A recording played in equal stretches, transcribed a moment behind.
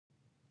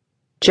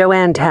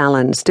Joanne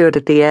Talon stood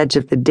at the edge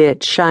of the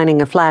ditch,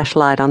 shining a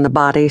flashlight on the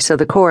body so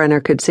the coroner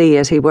could see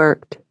as he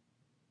worked.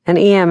 An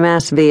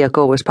EMS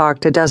vehicle was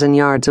parked a dozen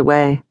yards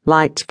away,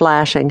 lights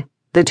flashing,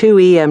 the two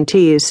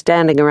EMTs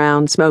standing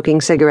around smoking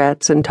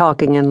cigarettes and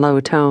talking in low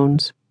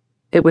tones.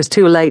 It was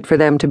too late for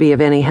them to be of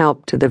any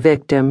help to the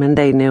victim, and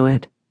they knew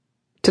it.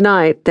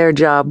 Tonight, their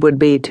job would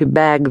be to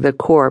bag the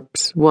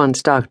corpse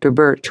once Dr.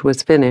 Birch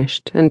was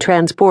finished and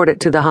transport it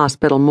to the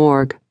hospital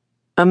morgue.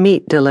 A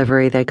meat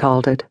delivery, they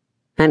called it.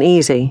 An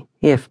easy,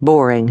 if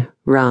boring,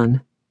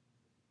 run.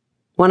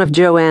 One of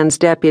Joanne's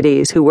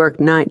deputies who worked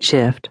night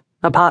shift,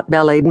 a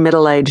pot-bellied,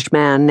 middle-aged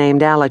man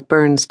named Alec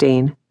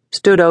Bernstein,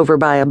 stood over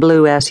by a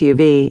blue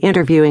SUV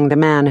interviewing the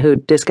man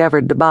who'd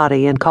discovered the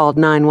body and called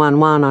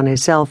 911 on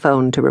his cell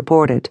phone to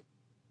report it.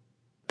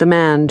 The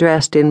man,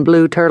 dressed in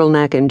blue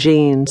turtleneck and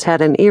jeans,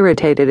 had an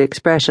irritated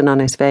expression on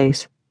his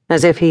face,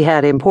 as if he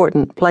had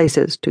important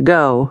places to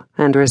go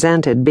and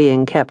resented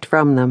being kept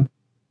from them.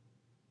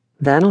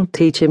 That'll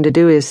teach him to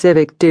do his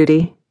civic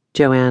duty,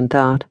 Joanne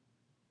thought.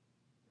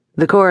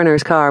 The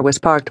coroner's car was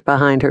parked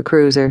behind her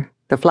cruiser,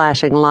 the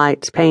flashing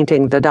lights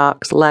painting the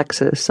doc's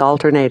Lexus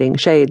alternating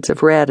shades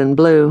of red and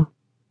blue.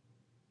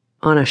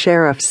 On a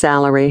sheriff's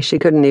salary, she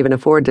couldn't even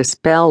afford to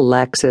spell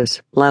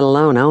Lexus, let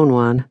alone own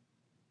one.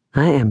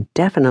 I am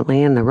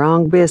definitely in the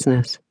wrong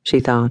business, she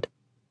thought.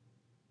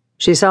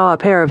 She saw a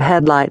pair of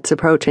headlights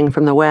approaching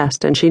from the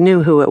west, and she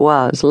knew who it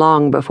was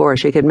long before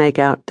she could make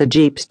out the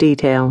Jeep's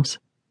details.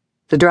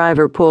 The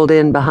driver pulled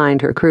in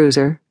behind her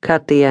cruiser,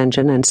 cut the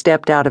engine, and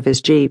stepped out of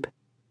his Jeep.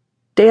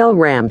 Dale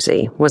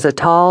Ramsey was a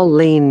tall,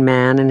 lean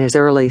man in his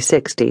early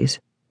 60s,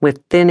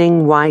 with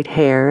thinning white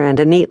hair and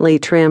a neatly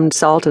trimmed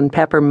salt and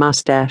pepper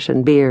mustache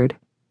and beard.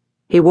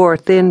 He wore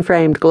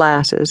thin-framed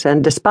glasses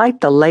and, despite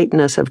the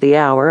lateness of the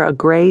hour, a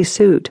gray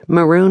suit,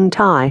 maroon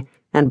tie,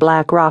 and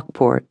black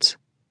Rockports.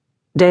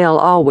 Dale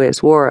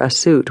always wore a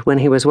suit when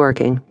he was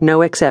working,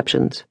 no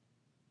exceptions.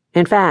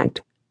 In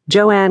fact,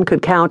 Joanne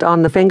could count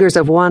on the fingers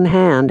of one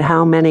hand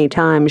how many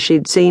times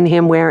she'd seen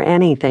him wear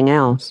anything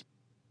else.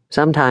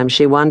 Sometimes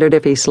she wondered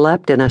if he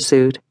slept in a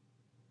suit.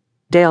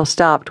 Dale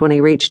stopped when he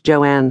reached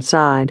Joanne's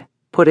side,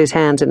 put his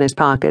hands in his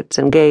pockets,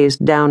 and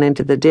gazed down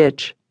into the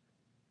ditch.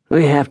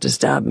 "We have to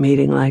stop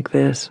meeting like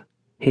this,"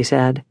 he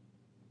said.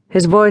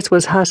 His voice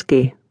was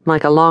husky,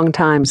 like a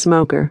long-time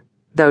smoker,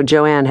 though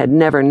Joanne had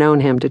never known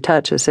him to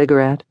touch a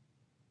cigarette.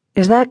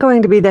 "Is that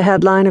going to be the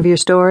headline of your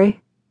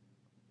story?"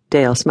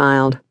 Dale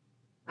smiled.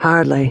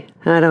 "Hardly.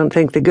 I don't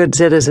think the good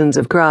citizens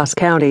of Cross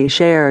County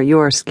share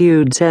your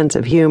skewed sense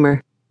of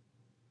humor.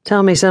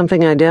 Tell me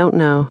something I don't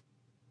know."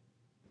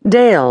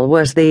 Dale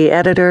was the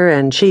editor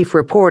and chief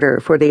reporter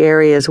for the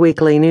area's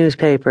weekly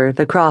newspaper,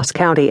 the Cross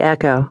County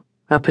Echo,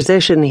 a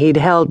position he'd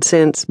held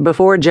since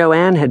before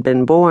Joanne had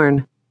been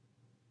born.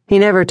 He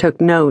never took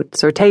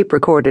notes or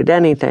tape-recorded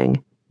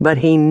anything, but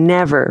he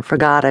never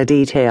forgot a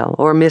detail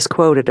or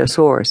misquoted a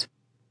source.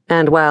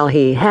 And while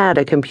he had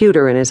a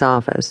computer in his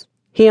office,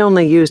 he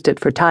only used it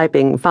for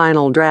typing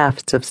final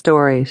drafts of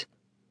stories.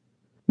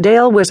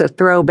 Dale was a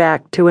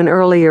throwback to an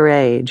earlier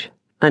age,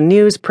 a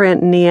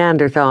newsprint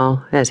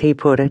Neanderthal, as he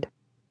put it.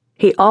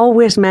 He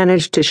always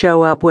managed to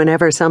show up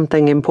whenever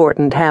something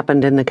important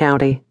happened in the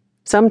county,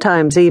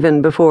 sometimes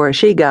even before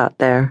she got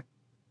there.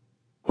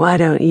 "Why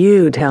don't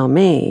you tell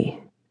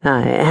me?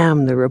 I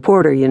am the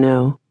reporter, you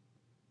know."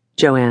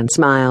 Joanne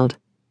smiled.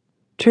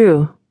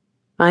 "True.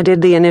 I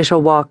did the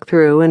initial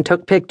walk-through and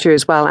took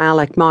pictures while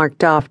Alec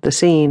marked off the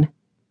scene.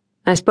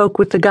 I spoke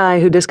with the guy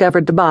who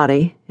discovered the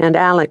body, and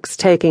Alec's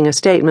taking a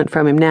statement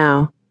from him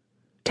now.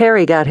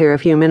 Terry got here a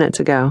few minutes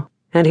ago,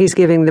 and he's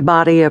giving the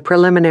body a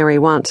preliminary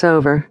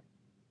once-over.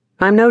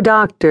 I'm no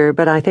doctor,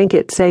 but I think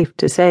it's safe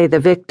to say the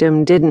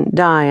victim didn't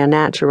die a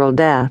natural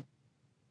death.